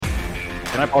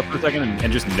Can I pause for a second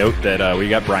and just note that we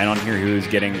got Brian on here who's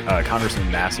getting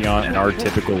Congressman Massey on, and our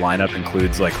typical lineup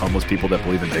includes like homeless people that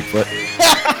believe in Bigfoot.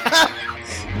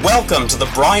 Welcome to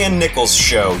the Brian Nichols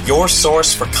Show, your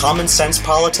source for common sense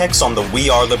politics on the We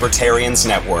Are Libertarians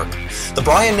network. The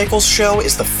Brian Nichols Show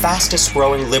is the fastest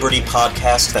growing liberty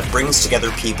podcast that brings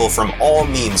together people from all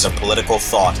means of political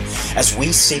thought as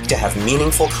we seek to have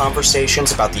meaningful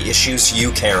conversations about the issues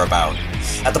you care about.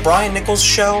 At the Brian Nichols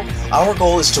Show, our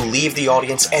goal is to leave the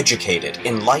audience educated,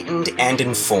 enlightened, and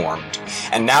informed.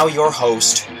 And now your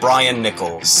host, Brian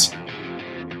Nichols.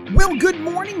 Well, good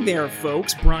morning there,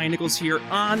 folks. Brian Nichols here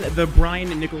on the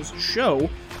Brian Nichols Show.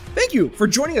 Thank you for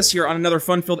joining us here on another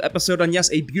fun-filled episode on,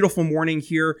 yes, a beautiful morning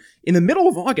here in the middle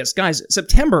of August. Guys,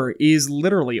 September is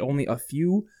literally only a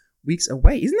few weeks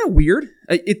away. Isn't that weird?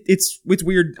 It's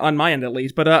weird on my end, at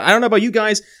least. But I don't know about you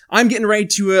guys. I'm getting ready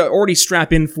to already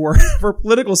strap in for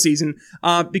political season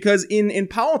because in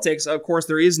politics, of course,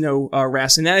 there is no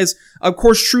rest. And that is, of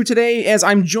course, true today as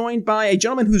I'm joined by a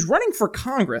gentleman who's running for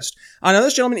Congress. Now,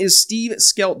 this gentleman is Steve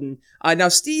Skelton. Now,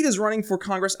 Steve is running for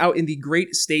Congress out in the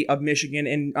great state of Michigan,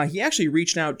 and he actually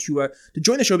reached out to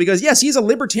join the show because, yes, he's a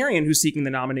libertarian who's seeking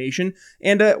the nomination.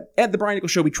 And at the Brian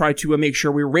Nichols Show, we try to make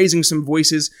sure we're raising some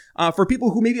voices for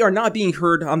people who maybe are not being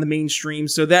heard on the mainstream.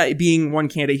 So that being one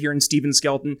candidate here in Stephen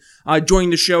Skelton joining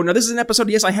the show. Now, this is an episode,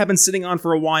 yes, I have been sitting on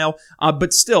for a while,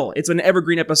 but still, it's an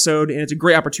evergreen episode, and it's a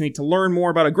great opportunity to learn more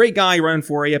about a great guy running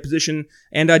for a position,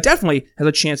 and definitely has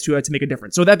a chance to make a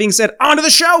difference. So that being said, on to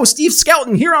the show, Steve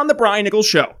Skelton here on the Brian Nichols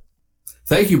Show.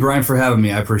 Thank you, Brian, for having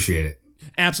me. I appreciate it.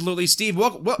 Absolutely, Steve.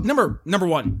 Well, number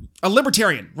one, a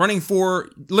libertarian running for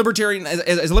libertarian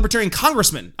as a libertarian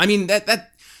congressman. I mean,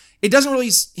 that it doesn't really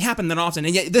happen that often.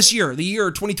 And yet this year, the year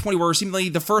 2020, where seemingly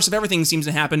the first of everything seems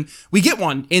to happen, we get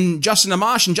one in Justin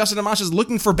Amash, and Justin Amash is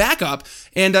looking for backup.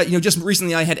 And, just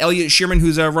recently I had Elliot Shearman,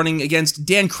 who's running against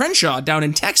Dan Crenshaw down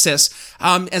in Texas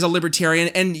as a libertarian.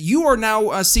 And you are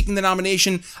now seeking the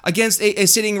nomination against a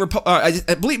sitting,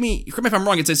 believe me, correct me if I'm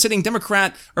wrong, it's a sitting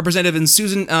Democrat representative in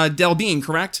Susan Delbean,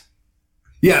 correct?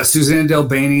 Yeah, Suzanne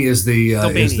Delbaney is the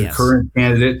yes. current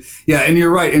candidate. Yeah, and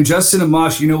you're right. And Justin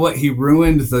Amash, you know what? He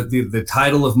ruined the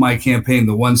title of my campaign,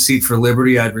 the One Seat for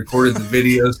Liberty. I'd recorded the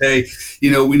videos. Hey,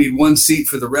 we need one seat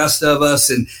for the rest of us.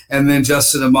 And then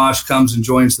Justin Amash comes and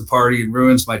joins the party and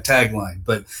ruins my tagline.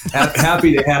 But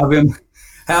happy to have him.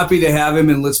 Happy to have him,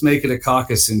 and let's make it a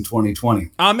caucus in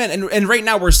 2020. Amen. And right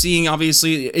now we're seeing,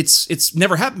 obviously, it's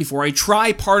never happened before, a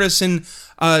tripartisan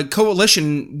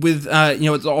coalition with,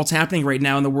 what's happening right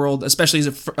now in the world, especially as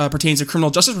it pertains to criminal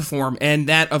justice reform and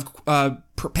that of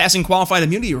passing qualified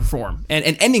immunity reform and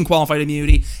ending qualified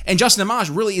immunity. And Justin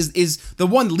Amash really is the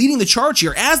one leading the charge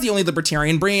here as the only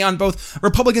libertarian, bringing on both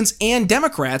Republicans and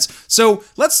Democrats. So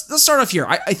let's start off here.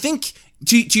 I think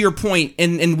to your point,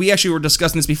 and we actually were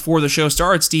discussing this before the show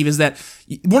started, Steve, is that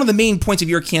one of the main points of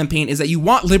your campaign is that you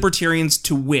want libertarians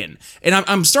to win. And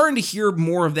I'm starting to hear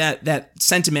more of that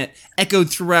sentiment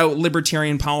echoed throughout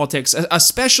libertarian politics,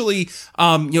 especially,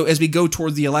 as we go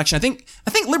towards the election. I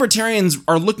think libertarians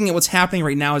are looking at what's happening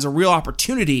right now as a real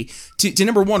opportunity to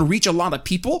number one, reach a lot of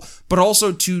people, but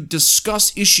also to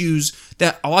discuss issues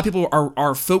that a lot of people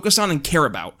are focused on and care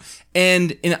about.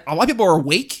 And a lot of people are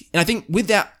awake. And I think with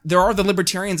that, there are the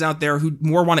libertarians out there who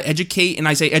more want to educate. And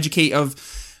I say educate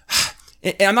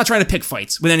and I'm not trying to pick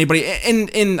fights with anybody.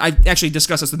 And I actually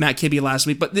discussed this with Matt Kibbe last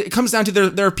week, but it comes down to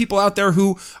there are people out there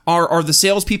who are the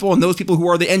salespeople and those people who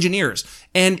are the engineers.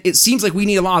 And it seems like we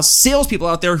need a lot of salespeople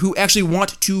out there who actually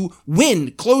want to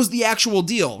win, close the actual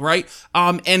deal, right?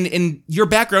 And your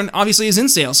background obviously is in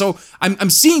sales. So I'm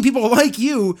seeing people like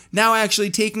you now actually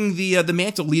taking the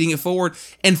mantle, leading it forward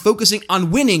and focusing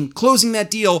on winning, closing that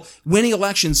deal, winning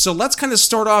elections. So let's kind of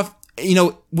start off,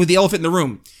 with the elephant in the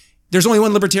room. There's only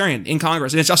one libertarian in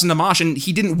Congress, and it's Justin Amash, and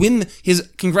he didn't win his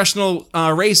congressional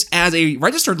race as a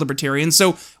registered libertarian,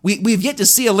 so we've yet to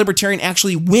see a libertarian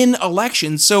actually win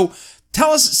elections. So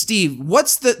tell us, Steve,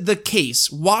 what's the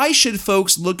case? Why should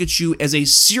folks look at you as a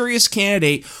serious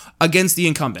candidate against the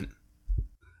incumbent?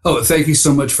 Oh, thank you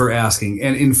so much for asking.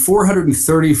 And in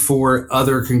 434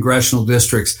 other congressional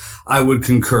districts, I would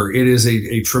concur. It is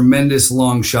a tremendous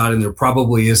long shot, and there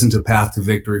probably isn't a path to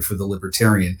victory for the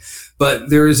Libertarian. But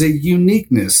there is a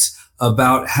uniqueness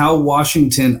about how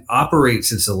Washington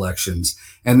operates its elections.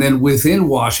 And then within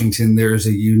Washington, there is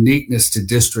a uniqueness to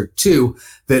District 2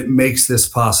 that makes this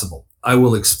possible. I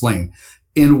will explain.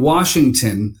 In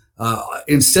Washington,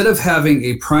 instead of having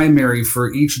a primary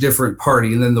for each different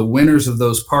party and then the winners of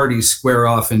those parties square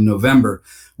off in November,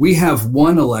 we have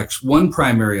one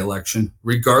primary election,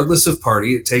 regardless of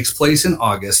party. It takes place in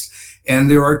August, and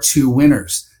there are two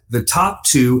winners. the top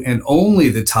two and only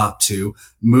the top two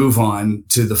move on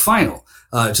to the final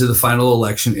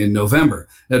election in November.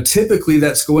 Now, typically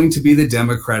that's going to be the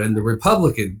Democrat and the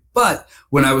Republican. But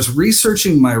when I was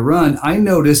researching my run, I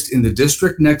noticed in the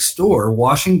district next door,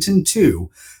 Washington 2,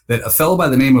 that a fellow by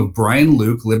the name of Brian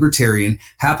Luke, Libertarian,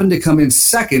 happened to come in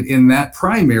second in that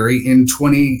primary in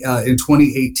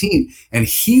 2018, and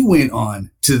he went on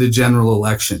to the general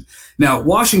election. Now,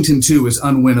 Washington 2 is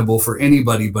unwinnable for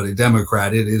anybody but a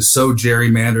Democrat. It is so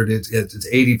gerrymandered. It's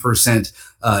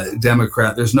 80%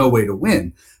 Democrat. There's no way to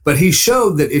win. But he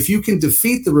showed that if you can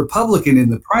defeat the Republican in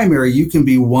the primary, you can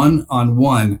be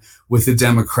one-on-one with the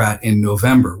Democrat in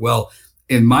November. Well,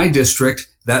 in my district,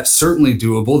 that's certainly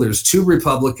doable. There's two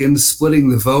Republicans splitting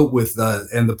the vote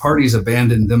and the parties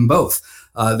abandoned them both.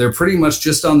 They're pretty much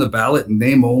just on the ballot in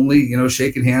name only,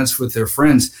 shaking hands with their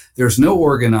friends. There's no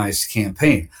organized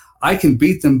campaign. I can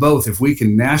beat them both if we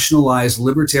can nationalize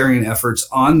libertarian efforts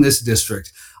on this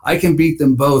district. I can beat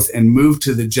them both and move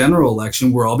to the general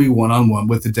election where I'll be one-on-one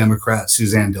with the Democrat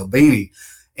Suzanne DelBene.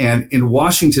 And in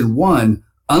Washington 1,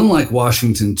 unlike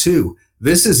Washington 2,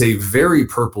 this is a very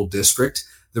purple district.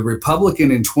 The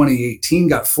Republican in 2018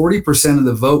 got 40% of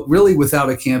the vote really without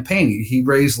a campaign. He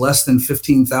raised less than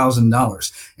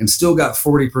 $15,000 and still got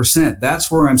 40%.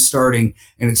 That's where I'm starting.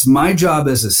 And it's my job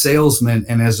as a salesman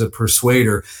and as a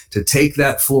persuader to take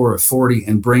that floor of 40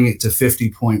 and bring it to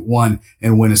 50.1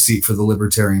 and win a seat for the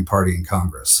Libertarian Party in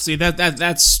Congress. See,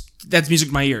 that's music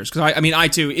to my ears, because I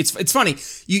too. It's funny.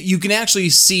 You can actually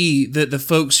see the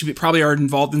folks who probably are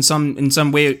involved in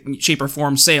some way, shape, or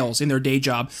form sales in their day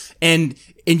job, and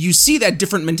you see that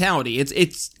different mentality.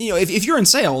 It's if you're in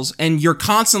sales and you're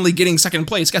constantly getting second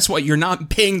place, guess what? You're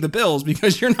not paying the bills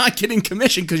because you're not getting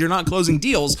commission because you're not closing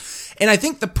deals. And I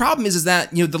think the problem is that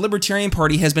the Libertarian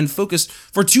Party has been focused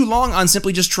for too long on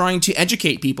simply just trying to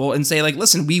educate people and say, like,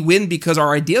 listen, we win because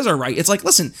our ideas are right. It's like,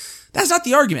 listen, that's not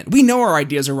the argument. We know our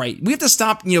ideas are right. We have to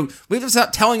stop,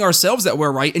 telling ourselves that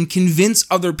we're right and convince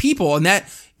other people. And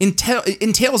that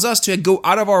entails us to go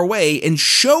out of our way and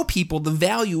show people the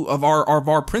value of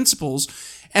our principles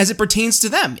as it pertains to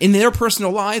them in their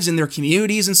personal lives, in their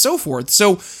communities, and so forth.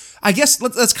 So I guess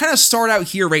let's kind of start out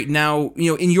here right now,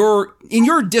 in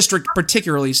your district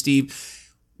particularly, Steve.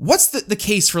 What's the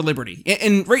case for liberty?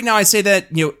 And right now I say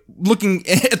that, looking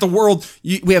at the world,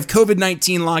 we have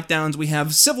COVID-19 lockdowns, we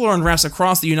have civil unrest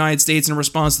across the United States in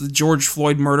response to the George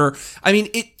Floyd murder. I mean,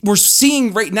 we're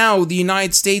seeing right now the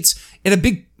United States in a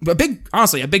big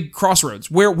crossroads.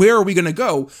 Where are we going to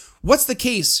go? What's the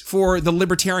case for the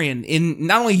Libertarian in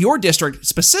not only your district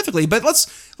specifically, but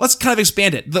let's kind of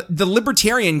expand it. The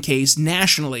Libertarian case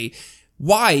nationally.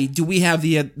 Why do we have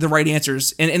the right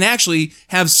answers and actually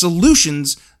have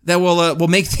solutions that will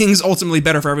make things ultimately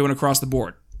better for everyone across the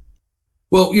board?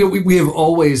 Well, we have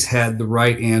always had the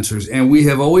right answers, and we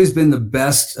have always been the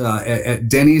best at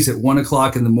Denny's at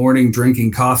 1:00 in the morning,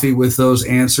 drinking coffee with those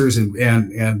answers,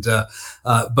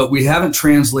 but we haven't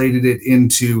translated it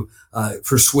into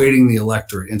persuading the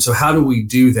electorate. And so, how do we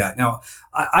do that? Now,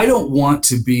 I don't want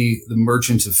to be the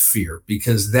merchant of fear,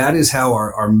 because that is how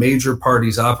our major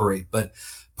parties operate. But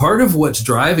part of what's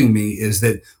driving me is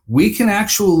that we can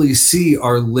actually see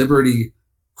our liberty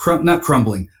not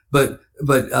crumbling, but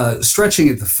stretching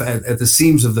at the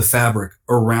seams of the fabric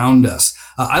around us.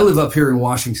 I live up here in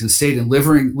Washington State, and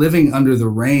living under the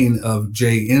reign of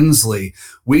Jay Inslee,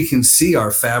 we can see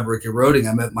our fabric eroding.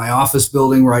 I'm at my office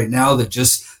building right now that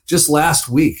just last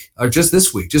week, or just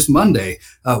this week, just Monday,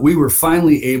 we were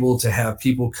finally able to have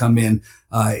people come in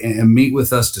and meet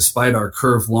with us despite our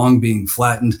curve long being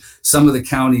flattened. Some of the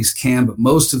counties can, but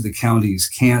most of the counties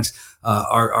can't.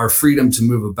 Our freedom to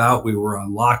move about, we were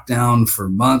on lockdown for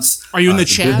months. Are you in the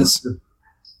Chaz?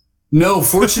 No,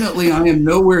 fortunately, I am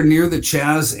nowhere near the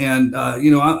Chaz. And,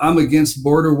 I'm against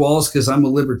border walls because I'm a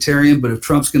libertarian. But if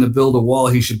Trump's going to build a wall,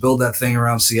 he should build that thing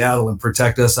around Seattle and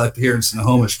protect us up here in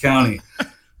Snohomish County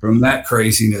from that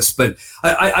craziness. But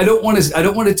I don't want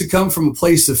it to come from a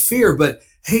place of fear. But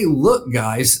hey, look,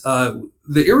 guys,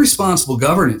 the irresponsible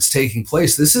governance taking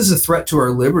place, this is a threat to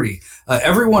our liberty.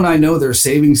 Everyone I know, their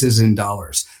savings is in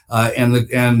dollars.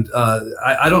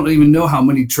 I don't even know how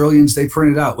many trillions they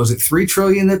printed out. Was it 3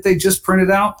 trillion that they just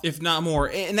printed out? If not more.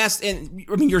 And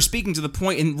you're speaking to the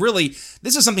point, and really,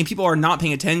 this is something people are not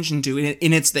paying attention to,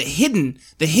 and it's the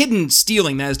hidden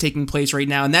stealing that is taking place right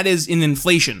now, and that is in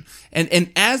inflation.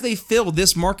 And as they fill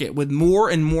this market with more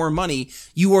and more money,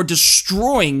 you are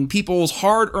destroying people's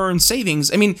hard-earned savings.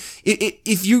 I mean,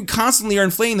 if you constantly are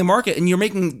inflating the market and you're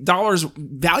making dollars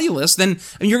valueless, then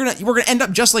we're gonna end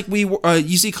up just like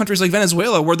you see countries like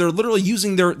Venezuela, where they're literally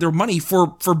using their money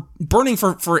for burning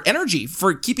for energy,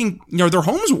 for keeping their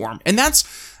homes warm. And that's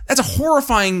that's a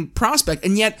horrifying prospect.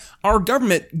 And yet our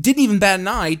government didn't even bat an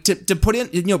eye to put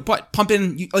in, pump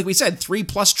in, like we said,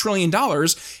 $3+ trillion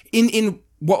in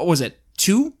what was it,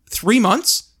 2-3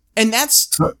 months? And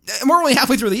we're only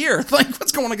halfway through the year. Like,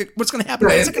 what's going to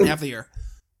happen in the second half of the year?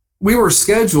 We were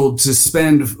scheduled to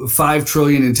spend $5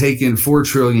 trillion and take in $4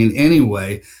 trillion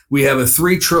anyway. We have a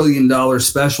 $3 trillion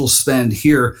special spend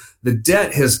here. The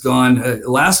debt has gone.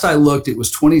 Last I looked, it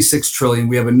was $26 trillion.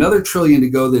 We have another $1 trillion to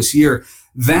go this year.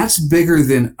 That's bigger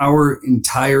than our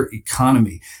entire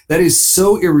economy. That is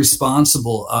so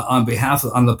irresponsible on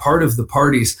the part of the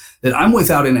parties that I'm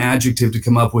without an adjective to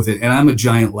come up with it. And I'm a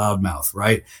giant loudmouth,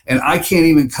 right? And I can't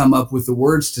even come up with the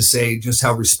words to say just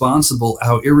how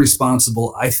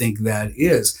irresponsible I think that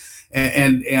is.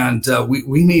 And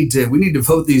we need to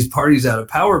vote these parties out of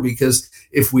power, because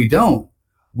if we don't,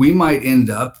 we might end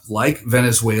up like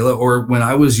Venezuela, or when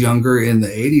I was younger in the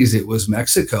 80s, it was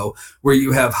Mexico, where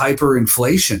you have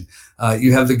hyperinflation.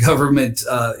 You have the government,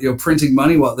 printing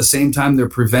money while at the same time they're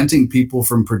preventing people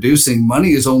from producing.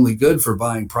 Money is only good for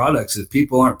buying products. If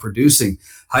people aren't producing,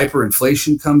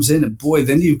 hyperinflation comes in, and boy,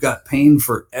 then you've got pain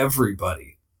for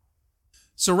everybody.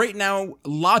 So right now, a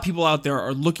lot of people out there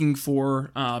are looking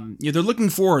for, they're looking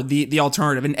for the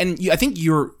alternative, and I think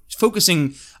you're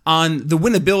focusing on the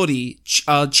winnability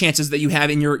chances that you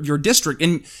have in your district,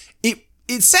 and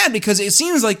it's sad because it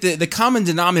seems like the common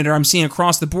denominator I'm seeing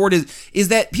across the board is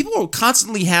that people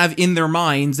constantly have in their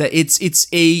minds that it's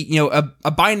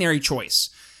a binary choice,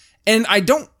 and I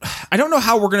don't know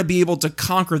how we're going to be able to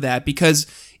conquer that, because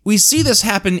we see this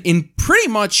happen in pretty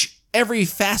much every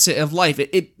facet of life.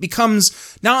 It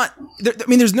becomes not,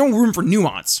 there's no room for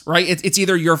nuance, right? It's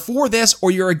either you're for this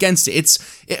or you're against it.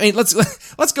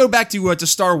 Let's go back to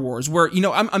Star Wars, where,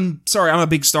 I'm sorry, I'm a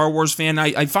big Star Wars fan.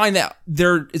 I find that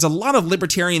there is a lot of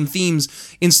libertarian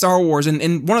themes in Star Wars.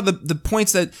 And one of the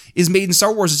points that is made in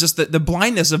Star Wars is just the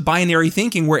blindness of binary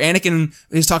thinking, where Anakin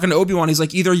is talking to Obi-Wan. He's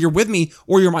like, either you're with me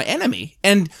or you're my enemy.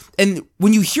 And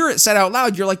when you hear it said out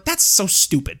loud, you're like, that's so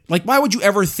stupid. Like, why would you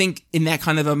ever think in that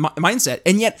kind of a mindset?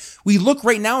 And yet we look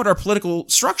right now at our political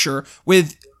structure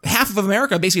with half of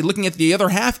America basically looking at the other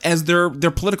half as their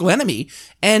political enemy.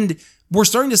 And we're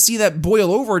starting to see that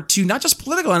boil over to not just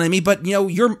political enemy, but,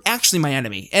 you're actually my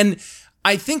enemy. And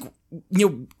I think,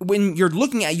 when you're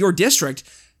looking at your district,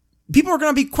 people are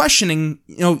going to be questioning,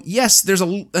 yes, there's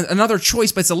another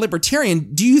choice, but it's a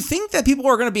libertarian. Do you think that people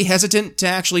are going to be hesitant to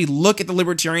actually look at the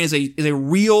libertarian as a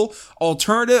real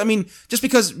alternative? I mean, just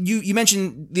because you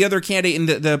mentioned the other candidate in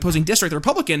the opposing district, the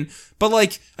Republican,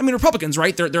 but Republicans,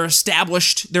 right? They're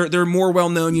established. They're more well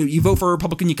known. You vote for a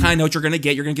Republican, you kind of know what you're going to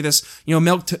get. You're going to get this,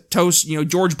 milk toast,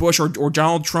 George Bush or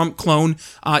Donald Trump clone.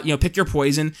 Pick your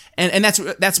poison, and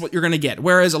that's what you're going to get.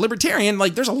 Whereas a libertarian,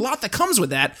 there's a lot that comes with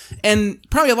that, and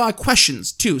probably a lot of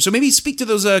questions too. So maybe speak to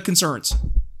those concerns.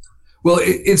 Well,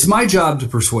 it's my job to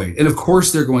persuade. And of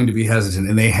course they're going to be hesitant,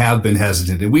 and they have been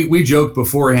hesitant. And we joked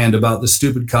beforehand about the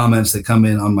stupid comments that come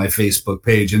in on my Facebook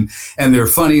page, and they're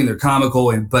funny and they're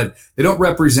comical, but they don't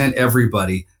represent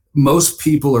everybody. Most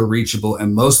people are reachable,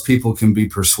 and most people can be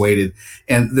persuaded.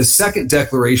 And the second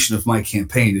declaration of my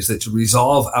campaign is that to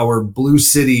resolve our blue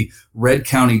city, red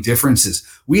county differences,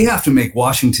 we have to make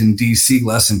Washington, D.C.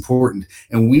 less important,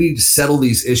 and we need to settle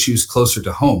these issues closer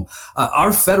to home.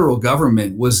 Our federal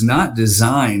government was not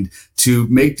designed to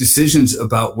make decisions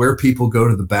about where people go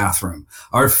to the bathroom.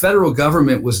 Our federal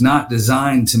government was not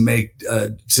designed to make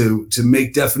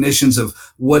definitions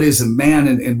of what is a man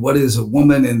and what is a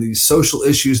woman and these social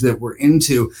issues that we're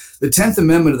into. The 10th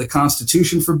Amendment of the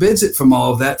Constitution forbids it from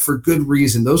all of that for good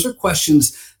reason. Those are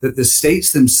questions that the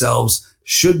states themselves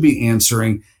should be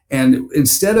answering. And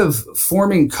instead of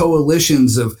forming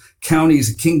coalitions of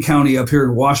counties, King County up here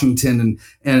in Washington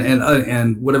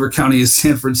and whatever county is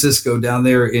San Francisco down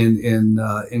there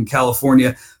in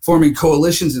California, forming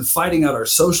coalitions and fighting out our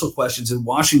social questions in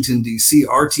Washington, D.C.,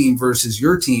 our team versus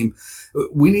your team,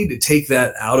 we need to take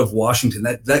that out of Washington.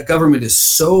 That government is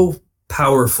so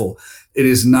powerful. It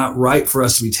is not right for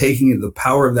us to be taking the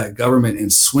power of that government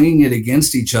and swinging it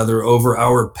against each other over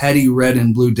our petty red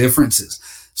and blue differences.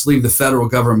 Let's leave the federal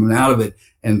government out of it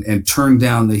and turn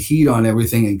down the heat on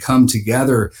everything and come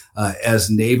together as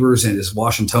neighbors and as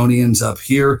Washingtonians up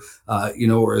here,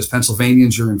 or as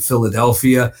Pennsylvanians or in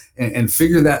Philadelphia, and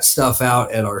figure that stuff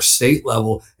out at our state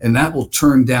level. And that will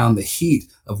turn down the heat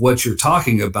of what you're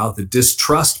talking about, the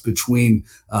distrust between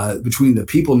the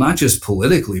people, not just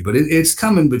politically, but it's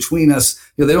coming between us.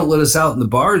 They don't let us out in the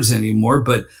bars anymore,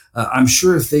 but I'm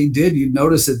sure if they did, you'd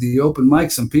notice at the open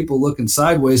mic, some people looking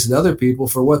sideways at other people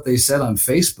for what they said on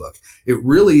Facebook. It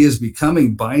really is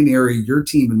becoming binary, your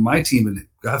team and my team. And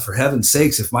God, for heaven's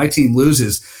sakes, if my team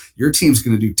loses, your team's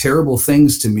going to do terrible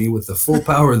things to me with the full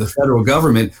power of the federal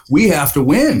government. We have to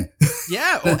win.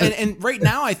 Yeah. And right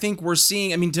now, I think we're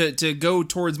seeing, I mean, to go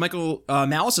towards Michael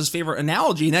Malice's favorite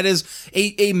analogy, and that is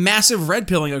a massive red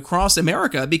pilling across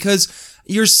America, because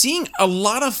you're seeing a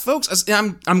lot of folks,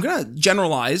 I'm going to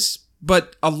generalize,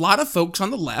 but a lot of folks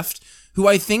on the left who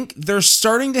I think they're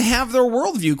starting to have their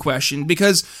worldview questioned,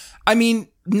 because, I mean,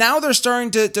 now they're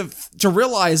starting to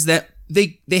realize that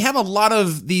they have a lot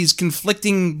of these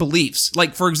conflicting beliefs.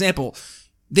 Like, for example,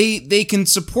 they can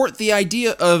support the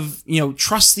idea of,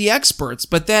 trust the experts,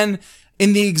 but then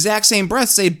in the exact same breath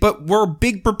say, but we're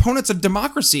big proponents of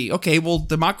democracy. Okay, well,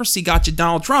 democracy got you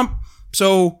Donald Trump,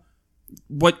 so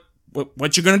what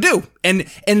you gonna do?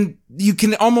 And you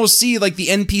can almost see like the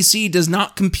NPC does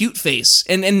not compute face.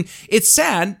 And it's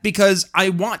sad, because I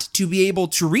want to be able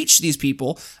to reach these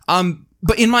people.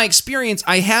 But in my experience,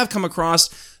 I have come across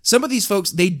some of these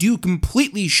folks, they do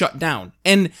completely shut down.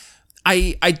 And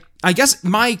I guess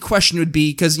my question would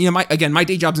be, because, my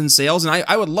day job's in sales, and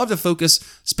I would love to focus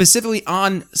specifically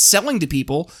on selling to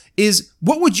people, is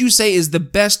what would you say is the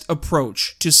best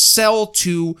approach to sell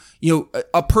to,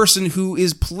 a person who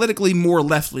is politically more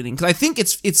left-leaning? Because I think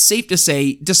it's safe to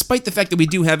say, despite the fact that we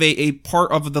do have a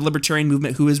part of the libertarian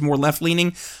movement who is more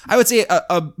left-leaning, I would say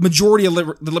a majority of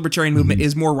the libertarian movement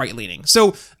is more right-leaning.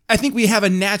 So I think we have a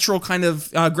natural kind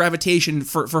of gravitation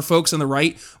for folks on the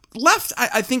right. Left,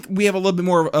 I think we have a little bit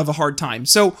more of a hard time.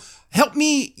 So help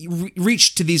me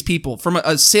reach to these people from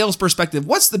a sales perspective.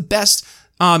 What's the best,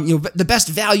 the best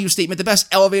value statement, the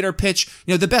best elevator pitch,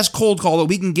 the best cold call that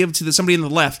we can give to somebody on the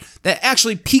left that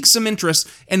actually piques some interest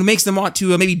and makes them want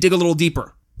to maybe dig a little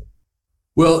deeper?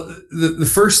 Well, the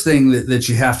first thing that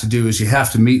you have to do is you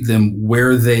have to meet them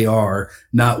where they are,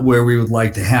 not where we would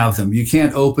like to have them. You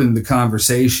can't open the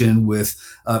conversation with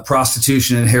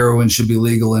prostitution and heroin should be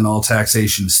legal and all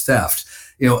taxation is theft.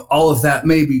 All of that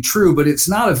may be true, but it's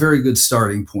not a very good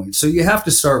starting point. So you have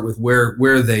to start with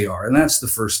where they are. And that's the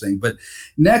first thing. But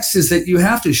next is that you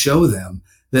have to show them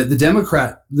that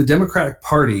the Democratic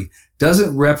Party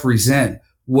doesn't represent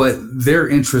what their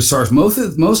interests are.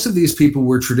 Most of these people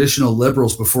were traditional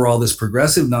liberals before all this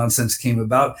progressive nonsense came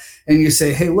about. And you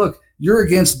say, hey, look, you're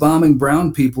against bombing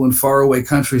brown people in faraway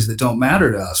countries that don't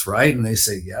matter to us, right? And they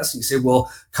say, yes. And you say,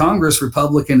 well, Congress,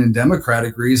 Republican and Democrat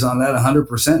agrees on that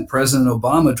 100%. President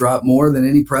Obama dropped more than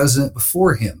any president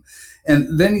before him.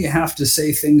 And then you have to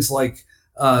say things like,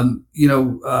 that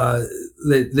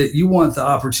you want the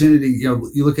opportunity,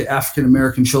 you look at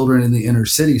African-American children in the inner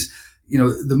cities.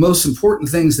 The most important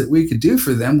things that we could do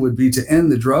for them would be to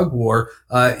end the drug war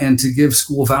and to give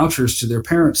school vouchers to their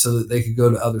parents so that they could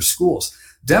go to other schools.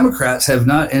 Democrats have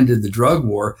not ended the drug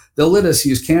war. They'll let us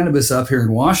use cannabis up here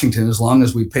in Washington as long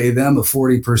as we pay them a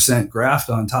 40% graft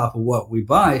on top of what we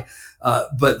buy.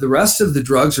 But the rest of the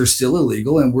drugs are still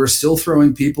illegal, and we're still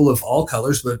throwing people of all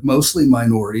colors, but mostly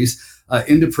minorities,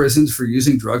 into prisons for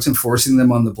using drugs and forcing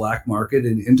them on the black market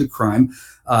and into crime.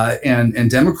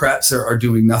 And Democrats are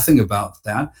doing nothing about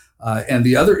that. And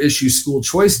the other issue, school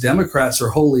choice, Democrats are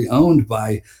wholly owned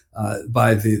by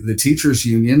the teachers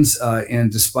unions.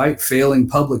 And despite failing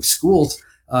public schools,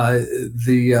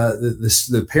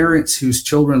 the parents whose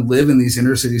children live in these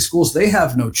inner city schools, they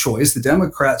have no choice. The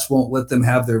Democrats won't let them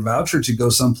have their voucher to go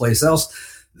someplace else.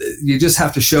 You just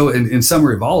have to show, in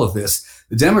summary of all of this,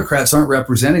 the Democrats aren't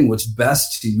representing what's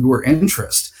best to your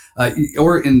interest,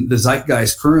 or in the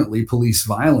zeitgeist currently, police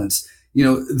violence.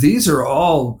 These are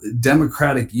all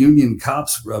Democratic union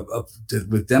cops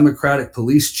with Democratic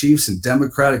police chiefs and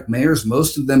Democratic mayors,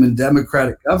 most of them in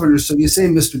Democratic governors. So you say,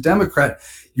 Mr. Democrat,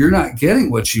 you're not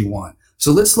getting what you want.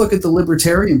 So let's look at the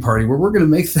Libertarian Party, where we're going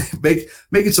to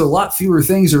make it so a lot fewer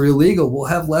things are illegal. We'll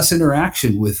have less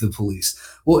interaction with the police.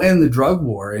 We'll end the drug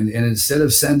war, and instead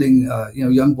of sending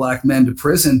young black men to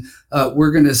prison, we're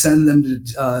going to send them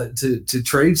to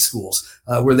trade schools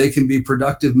where they can be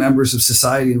productive members of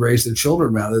society and raise their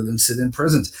children rather than sit in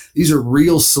prisons. These are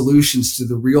real solutions to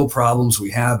the real problems we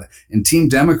have, and Team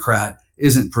Democrat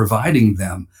isn't providing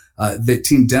them. That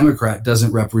Team Democrat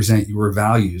doesn't represent your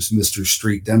values, Mr.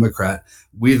 Street Democrat.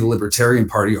 We, the Libertarian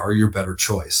Party, are your better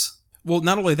choice. Well,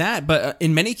 not only that, but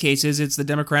in many cases, it's the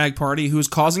Democratic Party who's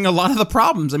causing a lot of the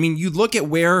problems. I mean, you look at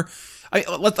where,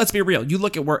 let's be real, you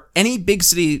look at where any big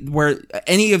city where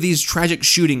any of these tragic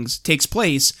shootings takes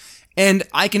place, and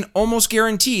I can almost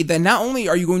guarantee that not only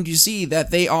are you going to see that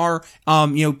they are,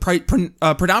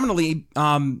 predominantly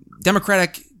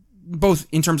Democratic, both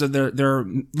in terms of their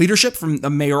leadership from a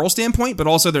mayoral standpoint, but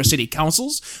also their city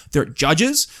councils, their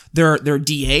judges, their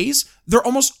DAs, they're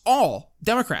almost all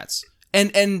Democrats.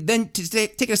 And then to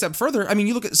take it a step further, I mean,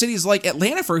 you look at cities like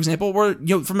Atlanta, for example, where,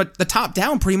 from the top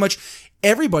down, pretty much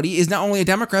everybody is not only a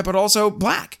Democrat, but also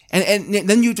black. And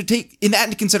then you have to take that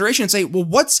into consideration and say, well,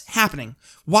 what's happening?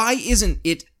 Why isn't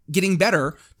it getting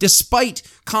better despite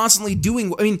constantly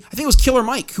doing, I think it was Killer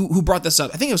Mike who brought this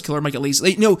up. I think it was Killer Mike, at least.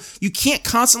 You can't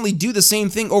constantly do the same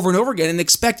thing over and over again and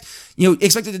expect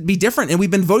it to be different. And we've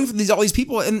been voting for all these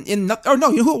people you know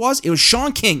who it was? It was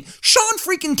Sean King. Sean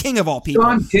freaking King, of all people.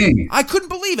 Sean King. I couldn't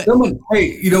believe it.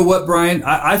 Hey, you know what, Brian?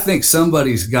 I think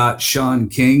somebody's got Sean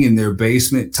King in their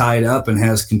basement tied up and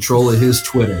has control of his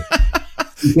Twitter.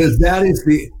 Because that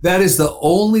is the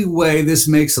only way this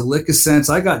makes a lick of sense.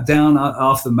 I got down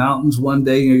off the mountains one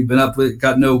day, you've been up with,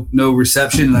 got no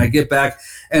reception, and I get back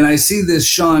and I see this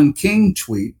Sean King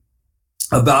tweet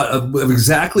about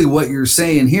exactly what you're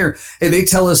saying here. Hey, they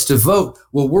tell us to vote.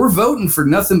 Well, we're voting for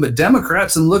nothing but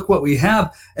Democrats, and look what we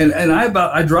have. And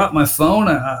I dropped my phone.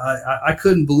 I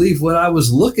couldn't believe what I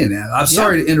was looking at. I'm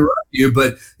sorry to interrupt you,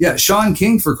 but yeah, Sean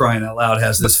King, for crying out loud,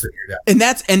 has this figured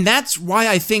out. And that's why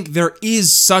I think there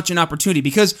is such an opportunity,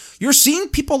 because you're seeing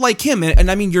people like him, and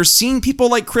I mean, you're seeing people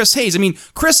like Chris Hayes. I mean,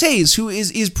 Chris Hayes, who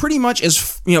is pretty much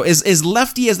as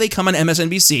lefty as they come on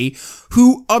MSNBC,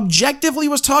 who objectively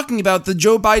was talking about the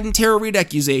Joe Biden Tara Reade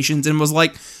accusations and was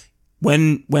like,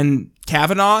 when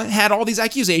Kavanaugh had all these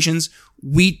accusations,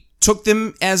 we took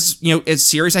them as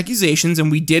serious accusations,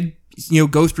 and we did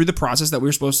go through the process that we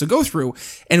were supposed to go through,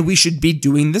 and we should be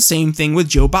doing the same thing with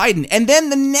Joe Biden. And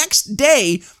then the next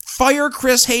day, fire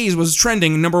Chris Hayes was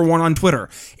trending number 1 on Twitter,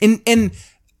 and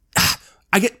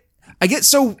I get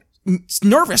so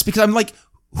nervous because I'm like,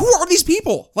 who are these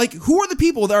people? Like, who are the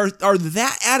people that are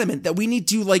that adamant that we need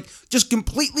to just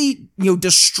completely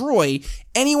destroy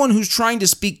anyone who's trying to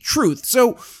speak truth?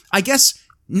 So I guess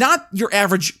not your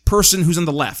average person who's on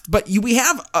the left, but we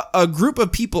have a group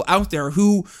of people out there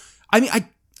who,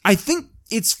 I think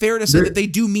it's fair to say that they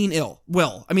do mean ill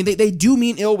will. I mean, they do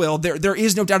mean ill will. There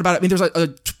is no doubt about it. I mean, there's a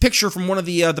picture from one of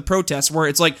the protests where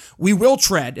it's like, we will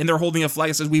tread, and they're holding a flag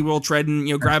that says we will tread,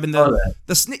 and grabbing the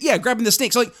snake. Yeah, grabbing the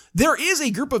snake. So there is a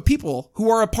group of people who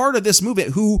are a part of this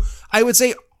movement who I would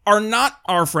say are not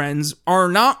our friends, are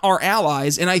not our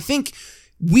allies, and I think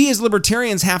we as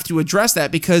libertarians have to address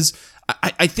that, because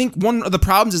I think one of the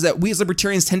problems is that we as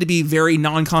libertarians tend to be very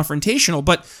non-confrontational.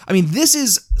 But I mean, this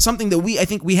is something that I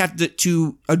think we have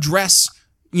to address,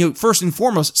 first and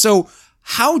foremost. So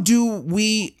how do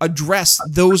we address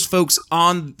those folks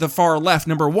on the far left,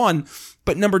 number one?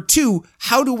 But number two,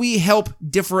 how do we help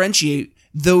differentiate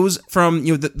those from,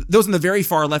 those on the very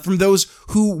far left from those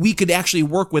who we could actually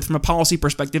work with from a policy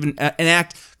perspective and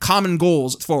enact common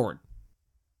goals forward?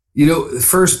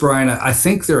 First, Brian, I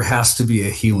think there has to be a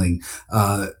healing.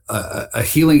 A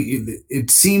healing.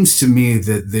 It seems to me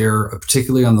that they're,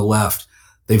 particularly on the left,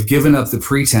 they've given up the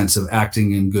pretense of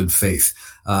acting in good faith.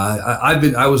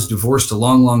 I was divorced a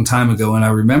long, long time ago, and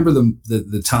I remember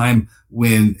the time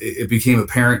when it became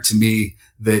apparent to me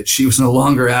that she was no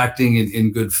longer acting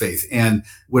in good faith. And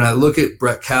when I look at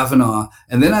Brett Kavanaugh,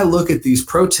 and then I look at these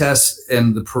protests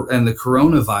and the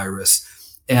coronavirus,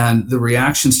 and the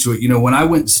reactions to it, when I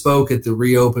went and spoke at the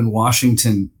Reopen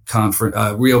Washington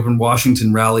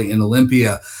rally in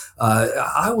Olympia,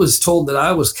 I was told that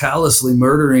I was callously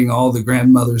murdering all the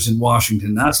grandmothers in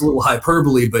Washington. That's a little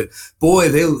hyperbole, but boy,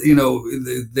 they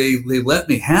let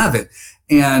me have it.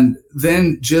 And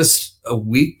then just a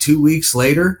week, 2 weeks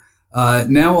later,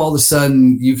 now all of a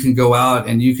sudden you can go out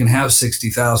and you can have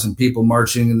 60,000 people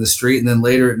marching in the street. And then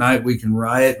later at night we can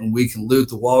riot and we can loot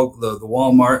the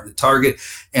Walmart, the Target,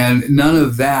 and none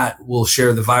of that will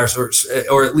share the virus,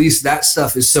 or at least that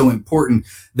stuff is so important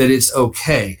that it's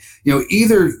okay.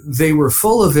 Either they were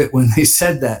full of it when they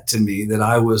said that to me, that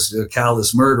I was a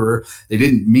callous murderer, they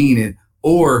didn't mean it,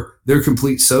 or they're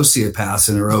complete sociopaths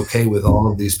and are okay with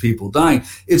all of these people dying.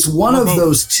 It's one of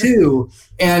those two.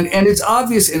 And it's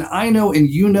obvious, and I know, and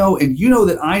you know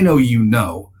that I know,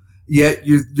 yet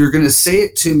you're going to say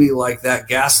it to me like that.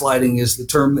 Gaslighting is the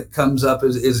term that comes up,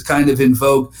 is kind of in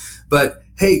vogue. But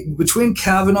hey, between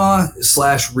Kavanaugh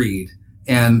 / Reade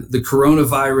and the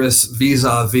coronavirus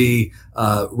vis-a-vis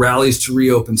rallies to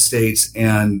reopen states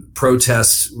and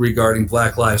protests regarding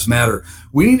Black Lives Matter,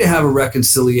 we need to have a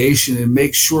reconciliation and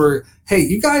make sure, hey,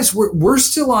 you guys, we're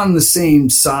still on the same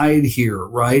side here,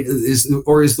 right? Is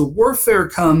the warfare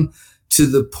come to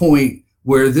the point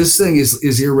where this thing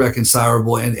is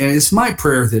irreconcilable? And it's my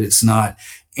prayer that it's not.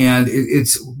 And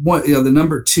it's what, the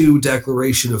number 2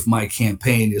 declaration of my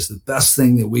campaign is the best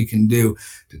thing that we can do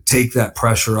to take that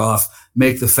pressure off.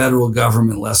 make the federal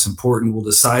government less important. We'll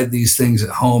decide these things at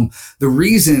home. The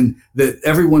reason that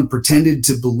everyone pretended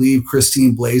to believe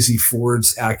Christine Blasey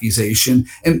Ford's accusation,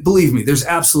 and believe me, there's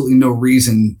absolutely no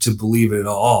reason to believe it at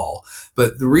all.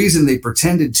 But the reason they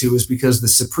pretended to is because the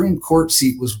Supreme Court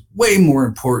seat was way more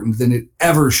important than it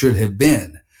ever should have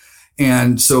been.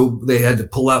 And so they had to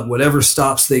pull out whatever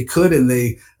stops they could, and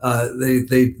they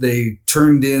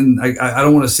turned in, I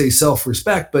don't want to say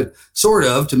self-respect, but sort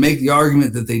of, to make the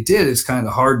argument that they did. It's kind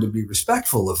of hard to be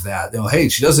respectful of that. Hey,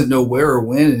 she doesn't know where or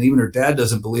when, and even her dad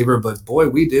doesn't believe her, but boy,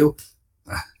 we do.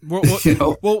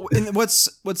 Well, and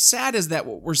what's sad is that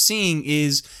what we're seeing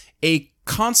is a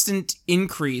constant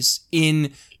increase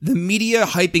in the media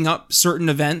hyping up certain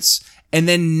events and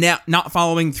then not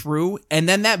following through. And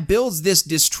then that builds this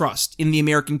distrust in the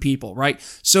American people, right?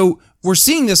 So we're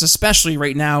seeing this especially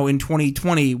right now in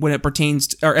 2020 when it pertains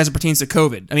to, or as it pertains to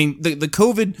COVID. I mean, the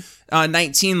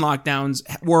COVID-19 lockdowns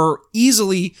were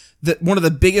easily one of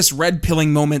the biggest red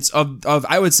pilling moments of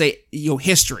I would say,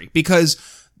 history, because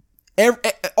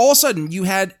all of a sudden you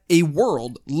had a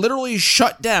world literally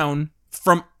shut down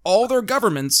from all their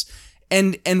governments,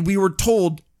 and we were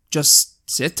told, just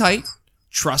sit tight,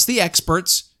 trust the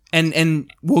experts,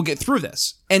 and we'll get through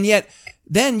this. And yet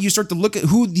then you start to look at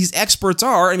who these experts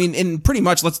are. I mean, and pretty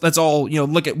much let's all,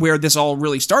 look at where this all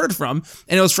really started from.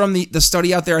 And it was from the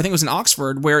study out there, I think it was in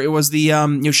Oxford, where it was the,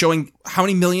 showing how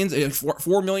many millions,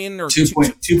 4 million or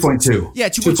 2.2. Yeah,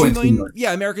 2.2 million.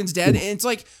 Yeah, Americans dead. And it's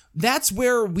like, that's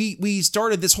where we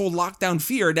started this whole lockdown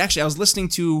fear. And actually, I was listening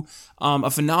to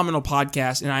a phenomenal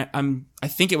podcast, and I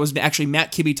think it was actually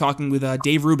Matt Kibbe talking with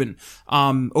Dave Rubin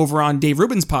over on Dave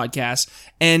Rubin's podcast,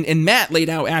 and Matt laid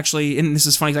out, actually, and this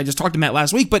is funny because I just talked to Matt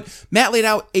last week, but Matt laid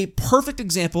out a perfect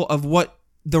example of what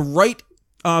the right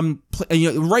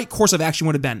right course of action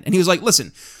would have been. And he was like,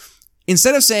 listen,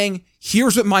 instead of saying,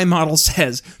 here's what my model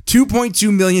says,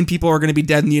 2.2 million people are going to be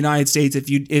dead in the United States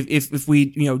if we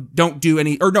don't do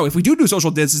any, or no, if we do social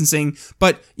distancing,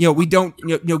 but we don't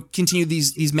continue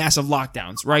these massive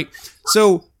lockdowns, right?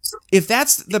 So if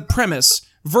that's the premise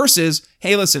versus,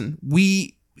 hey, listen,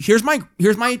 here's my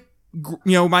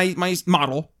my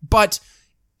model, but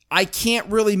I can't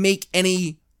really make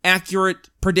any accurate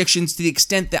predictions to the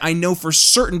extent that I know for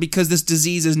certain, because this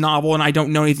disease is novel and I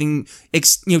don't know anything,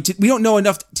 we don't know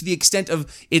enough to the extent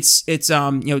of its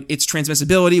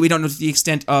transmissibility. We don't know to the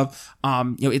extent of,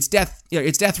 its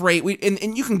death rate.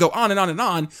 And you can go on and on and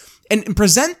on and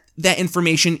present that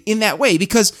information in that way,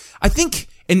 because I think,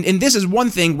 and this is one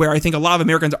thing where I think a lot of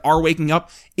Americans are waking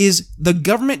up, is the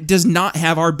government does not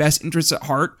have our best interests at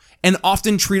heart and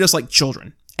often treat us like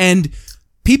children. And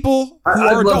people who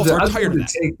are adults are tired of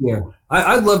that.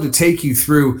 I'd love to take you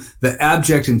through the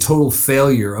abject and total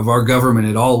failure of our government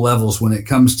at all levels when it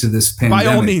comes to this pandemic.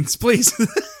 By all means, please.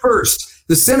 First,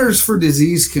 the Centers for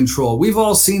Disease Control. We've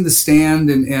all seen The Stand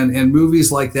and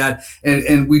movies like that,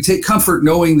 and we take comfort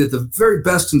knowing that the very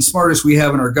best and smartest we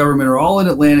have in our government are all in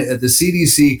Atlanta at the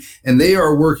CDC, and they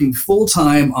are working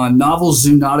full-time on novel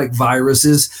zoonotic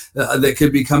viruses that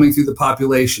could be coming through the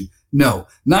population. No,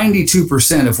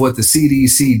 92% of what the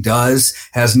CDC does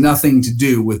has nothing to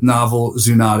do with novel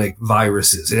zoonotic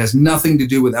viruses. It has nothing to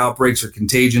do with outbreaks or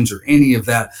contagions or any of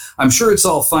that. I'm sure it's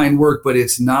all fine work, but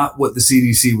it's not what the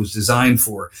CDC was designed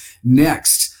for.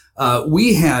 Next,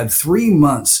 we had 3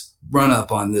 months run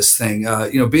up on this thing.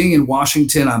 Being in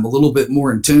Washington, I'm a little bit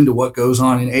more in tune to what goes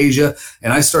on in Asia,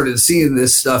 and I started seeing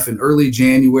this stuff in early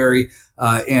January.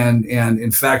 And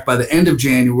in fact, by the end of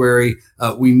January,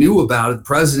 we knew about it. The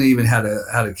president even had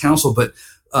a council. But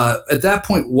at that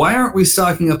point, why aren't we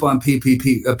stocking up on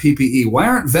PPE? Why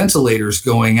aren't ventilators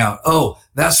going out? Oh,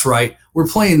 that's right. We're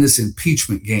playing this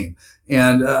impeachment game.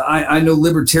 And I know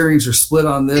libertarians are split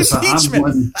on this.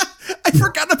 Impeachment. I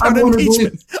forgot about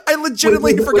impeachment. I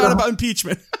legitimately forgot about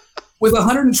impeachment. With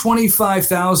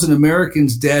 125,000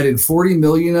 Americans dead and 40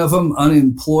 million of them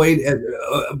unemployed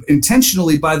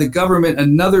intentionally by the government,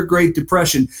 another Great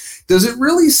Depression, does it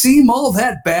really seem all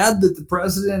that bad that the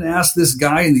president asked this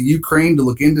guy in the Ukraine to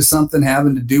look into something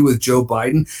having to do with Joe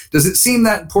Biden? Does it seem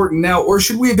that important now, or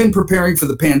should we have been preparing for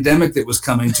the pandemic that was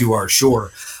coming to our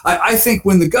shore? I think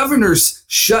when the governors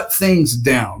shut things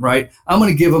down, right, I'm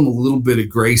going to give them a little bit of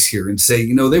grace here and say,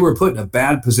 they were put in a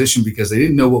bad position because they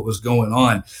didn't know what was going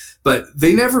on. But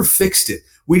they never fixed it.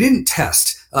 We didn't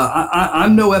test.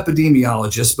 I'm no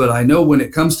epidemiologist, but I know when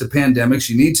it comes to pandemics,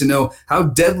 you need to know how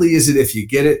deadly is it if you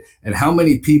get it and how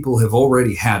many people have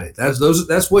already had it.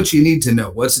 That's what you need to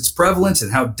know. What's its prevalence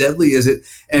and how deadly is it?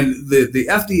 And the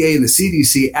FDA and the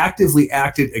CDC actively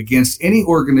acted against any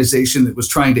organization that was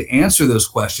trying to answer those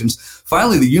questions.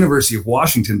 Finally, the University of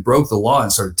Washington broke the law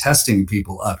and started testing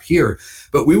people up here.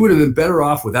 But we would have been better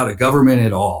off without a government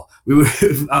at all. We would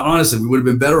have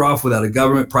been better off without a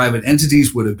government. Private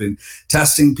entities would have been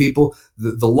testing people.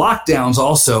 The lockdowns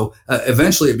also,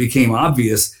 eventually it became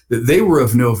obvious that they were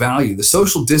of no value. The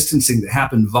social distancing that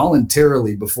happened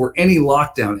voluntarily before any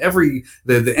lockdown,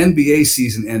 the NBA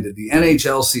season ended, the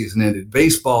NHL season ended,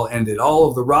 baseball ended, all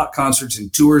of the rock concerts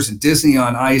and tours and Disney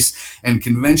on Ice and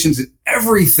conventions and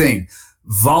everything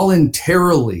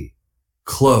voluntarily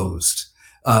closed.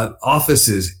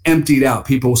 Offices emptied out.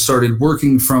 People started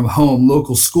working from home.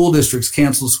 Local school districts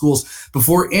canceled schools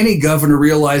before any governor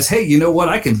realized, hey, you know what?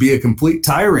 I can be a complete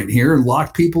tyrant here and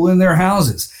lock people in their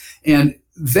houses. And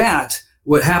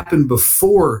what happened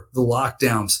before the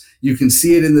lockdowns, you can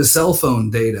see it in the cell phone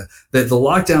data that the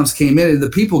lockdowns came in and the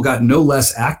people got no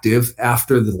less active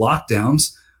after the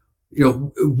lockdowns. You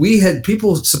know, we had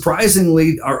people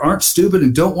surprisingly aren't stupid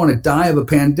and don't want to die of a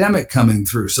pandemic coming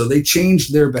through. So they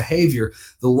changed their behavior.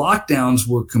 The lockdowns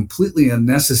were completely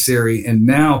unnecessary. And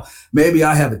now maybe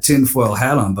I have a tinfoil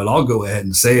hat on, but I'll go ahead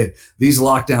and say it. These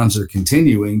lockdowns are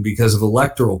continuing because of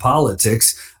electoral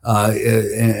politics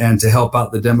and to help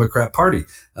out the Democrat Party.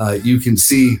 You can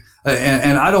see,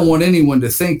 and I don't want anyone to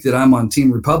think that I'm on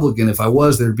Team Republican. If I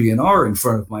was, there'd be an R in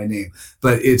front of my name.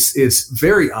 But it's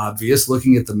very obvious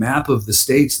looking at the map of the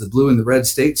states, the blue and the red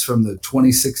states from the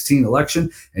 2016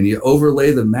 election, and you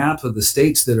overlay the map of the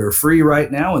states that are free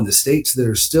right now and the states that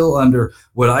are still under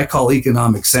what I call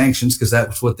economic sanctions, because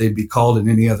that's what they'd be called in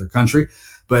any other country.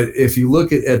 But if you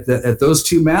look at those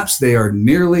two maps, they are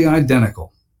nearly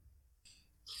identical.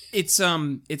 It's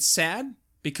sad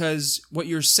because what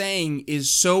you're saying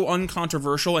is so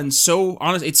uncontroversial and so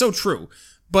honest. It's so true,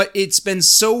 but it's been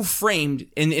so framed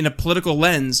in a political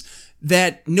lens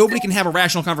that nobody can have a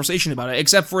rational conversation about it,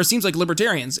 except for, it seems like,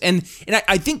 libertarians. And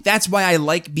I think that's why I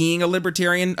like being a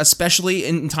libertarian, especially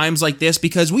in times like this,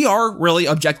 because we are really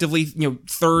objectively,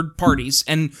 third parties,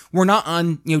 and we're not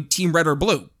on, team red or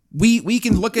blue. We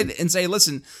can look at it and say,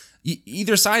 listen,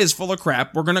 either side is full of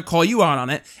crap. We're going to call you out on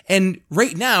it. And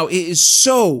right now it is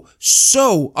so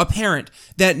apparent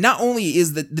that not only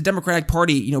is the Democratic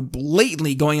Party,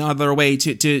 blatantly going out of their way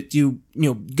to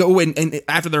go and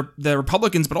after the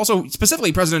Republicans, but also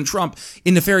specifically President Trump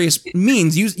in nefarious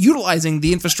means, utilizing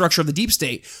the infrastructure of the deep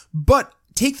state. But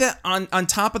take that on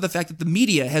top of the fact that the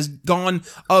media has gone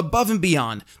above and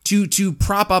beyond to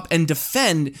prop up and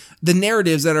defend the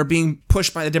narratives that are being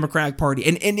pushed by the Democratic Party.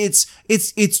 And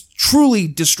it's truly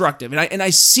destructive. And I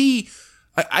see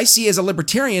as a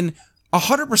libertarian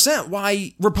 100%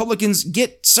 why Republicans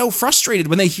get so frustrated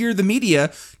when they hear the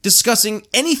media discussing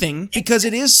anything, because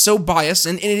it is so biased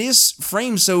and it is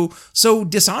framed so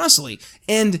dishonestly.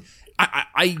 And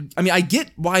I mean, I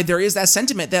get why there is that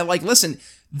sentiment that, like, listen,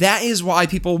 that is why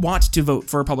people want to vote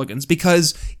for Republicans,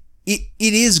 because it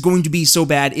is going to be so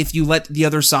bad if you let the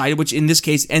other side, which in this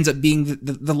case ends up being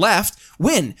the left,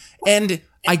 win. And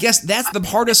I guess that's the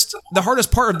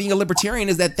hardest part of being a libertarian,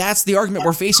 is that's the argument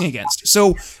we're facing against.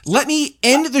 So let me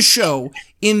end the show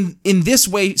in this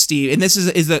way, Steve, and this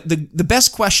is the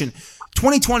best question.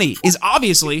 2020 is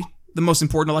obviously the most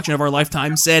important election of our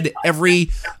lifetime, said every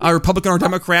Republican or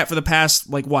Democrat for the past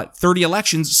 30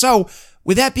 elections. So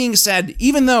with that being said,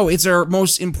 even though it's our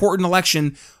most important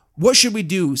election, what should we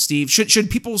do, Steve?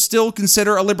 Should people still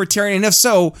consider a libertarian? And if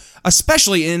so,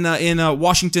 especially in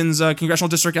Washington's congressional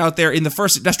district out there in the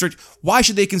 1st district, why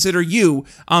should they consider you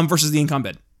versus the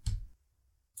incumbent?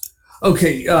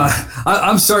 Okay,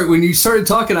 I'm sorry. When you started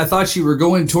talking, I thought you were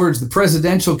going towards the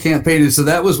presidential campaign, and so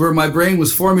that was where my brain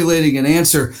was formulating an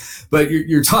answer. But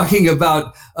you're talking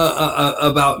about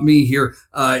me here,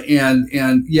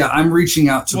 and yeah, I'm reaching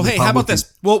out to. Well, hey, how about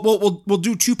this? We'll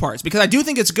do two parts, because I do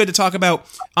think it's good to talk about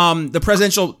the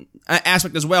presidential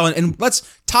aspect as well, and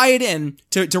let's tie it in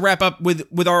to wrap up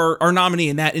with our nominee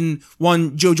in that, in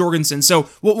one Joe Jorgensen. So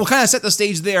we'll kind of set the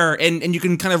stage there, and you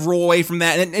can kind of roll away from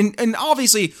that, and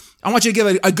obviously, I want you to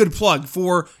give a good plug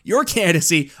for your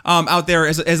candidacy out there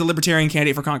as a libertarian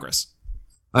candidate for Congress.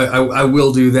 I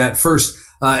will do that. First,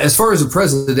 As far as a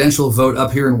presidential vote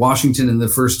up here in Washington in the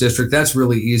 1st District, that's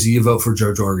really easy. You vote for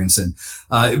Joe Jorgensen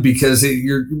because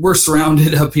we're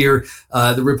surrounded up here.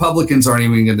 The Republicans aren't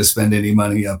even going to spend any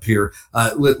money up here.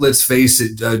 Let's face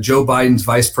it, Joe Biden's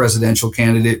vice presidential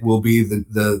candidate will be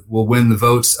will win the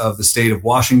votes of the state of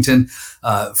Washington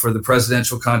for the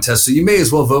presidential contest. So you may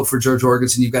as well vote for Joe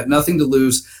Jorgensen. You've got nothing to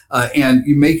lose, and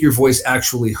you make your voice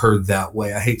actually heard that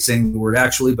way. I hate saying the word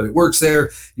actually, but it works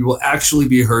there. You will actually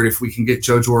be heard if we can get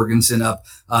Joe Jorgensen up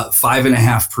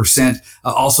 5.5%.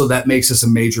 Also, that makes us a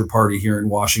major party here in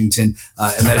Washington,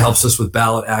 and that helps us with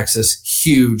ballot access.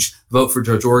 Huge. Vote for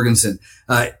Joe Jorgensen.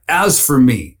 As for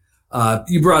me,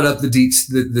 you brought up the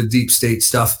deep state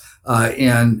stuff,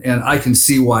 and I can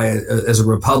see why, as a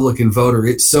Republican voter,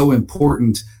 it's so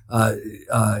important.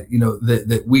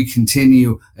 That we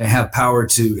continue and have power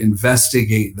to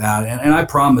investigate that. And I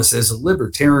promise, as a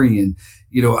libertarian,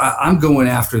 I'm going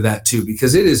after that too,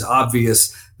 because it is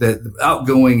obvious that the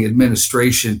outgoing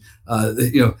administration,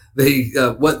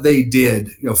 what they did,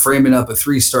 framing up a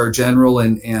 3-star general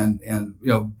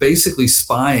and basically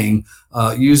spying,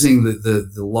 using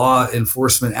the law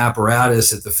enforcement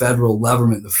apparatus at the federal level,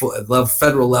 and the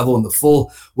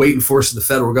full weight and force of the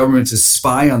federal government to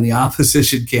spy on the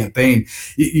opposition campaign,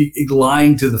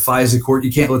 lying to the FISA court.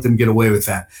 You can't let them get away with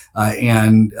that.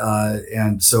 And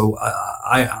so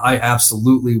I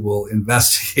absolutely will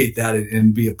investigate that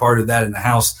and be a part of that in the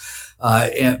House.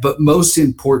 But most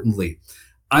importantly,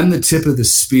 I'm the tip of the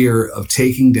spear of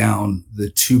taking down the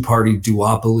two-party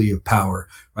duopoly of power,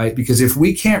 right? Because if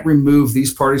we can't remove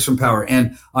these parties from power,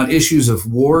 and on issues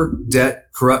of war, debt,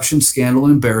 corruption, scandal,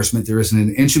 and embarrassment, there isn't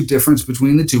an inch of difference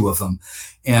between the two of them.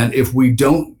 And if we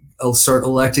don't start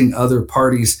electing other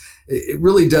parties, it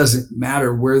really doesn't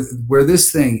matter. Where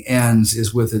this thing ends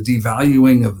is with a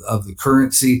devaluing of the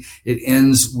currency. It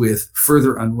ends with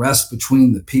further unrest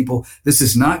between the people. This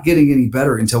is not getting any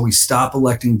better until we stop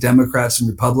electing Democrats and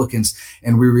Republicans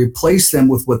and we replace them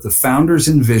with what the founders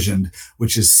envisioned,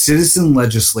 which is citizen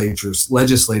legislators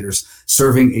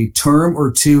serving a term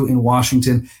or two in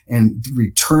Washington and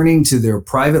returning to their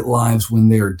private lives when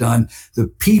they are done. The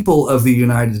people of the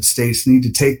United States need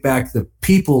to take back the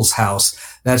people's house.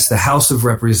 That's the House of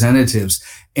Representatives.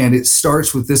 And it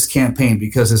starts with this campaign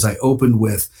because, as I opened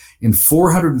with, in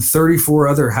 434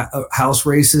 other House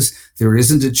races, there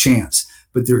isn't a chance.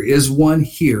 But there is one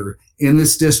here in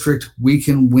this district. We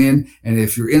can win. And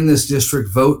if you're in this district,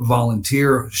 vote,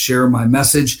 volunteer, share my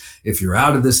message. If you're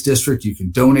out of this district, you can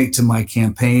donate to my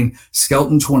campaign,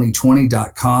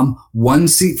 Skelton2020.com. One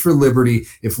seat for liberty.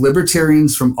 If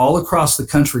libertarians from all across the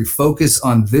country focus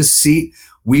on this seat,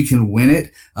 we can win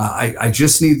it. I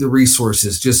just need the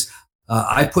resources.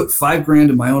 I put $5,000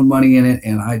 of my own money in it,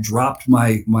 and I dropped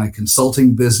my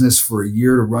consulting business for a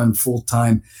year to run full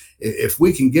time. If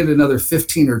we can get another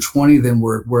 15 or 20, then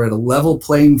we're at a level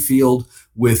playing field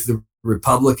with the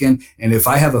Republican. And if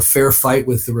I have a fair fight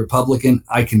with the Republican,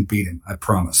 I can beat him. I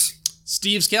promise.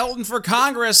 Steve Skelton for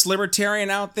Congress, Libertarian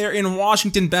out there in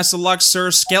Washington. Best of luck, sir.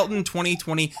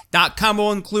 Skelton2020.com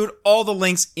will include all the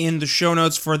links in the show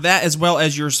notes for that, as well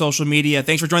as your social media.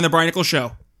 Thanks for joining the Brian Nichols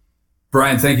Show.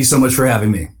 Brian, thank you so much for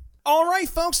having me. All right,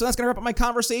 folks, so that's going to wrap up my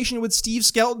conversation with Steve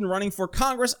Skelton, running for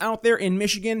Congress out there in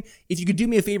Michigan. If you could do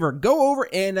me a favor, go over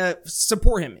and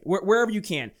support him wherever you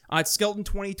can. It's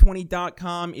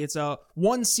Skelton2020.com. It's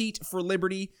one seat for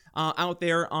liberty out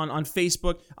there on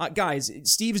Facebook. Guys,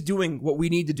 Steve's doing what we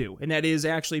need to do, and that is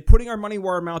actually putting our money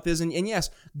where our mouth is, and yes,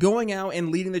 going out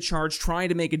and leading the charge, trying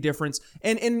to make a difference.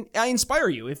 And I inspire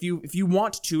you if you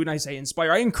want to, and I say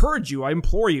inspire, I encourage you, I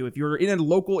implore you, if you're in a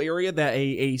local area that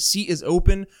a seat is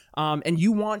open, and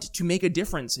you want to make a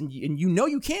difference, and you know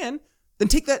you can, then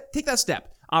take that step.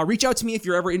 Reach out to me if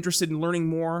you're ever interested in learning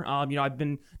more. I've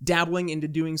been dabbling into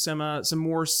doing some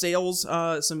more sales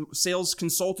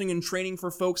consulting and training for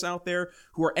folks out there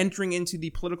who are entering into the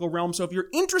political realm. So if you're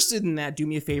interested in that, do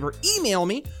me a favor, email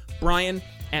me,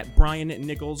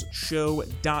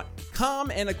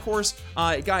 brian@briannicholsshow.com. And of course,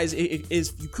 guys,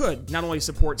 if you could not only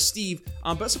support Steve,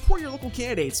 but support your local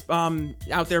candidates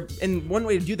out there. And one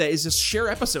way to do that is just share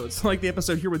episodes, like the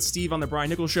episode here with Steve on the Brian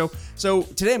Nichols Show. So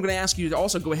today I'm going to ask you to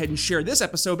also go ahead and share this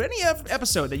episode, but any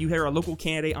episode that you hear a local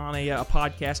candidate on a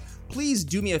podcast, please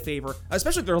do me a favor,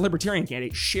 especially if they're a libertarian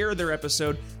candidate, share their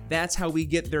episode. That's how we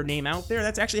get their name out there.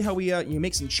 That's actually how we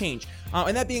make some change.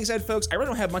 And that being said, folks, I really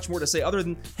don't have much more to say other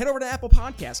than head over to Apple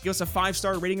Podcasts. Give us a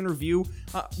 5-star rating and review.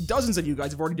 Dozens of you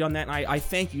guys have already done that, and I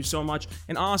thank you so much.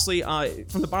 And honestly,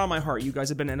 from the bottom of my heart, you guys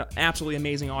have been an absolutely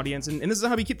amazing audience, and this is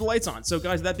how we keep the lights on. So,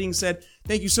 guys, that being said,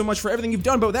 thank you so much for everything you've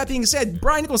done. But with that being said,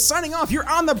 Brian Nichols signing off. You're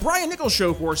on the Brian Nichols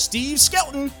Show for Steve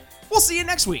Skelton. We'll see you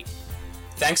next week.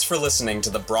 Thanks for listening to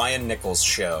The Brian Nichols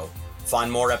Show.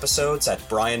 Find more episodes at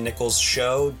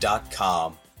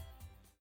briannicholsshow.com.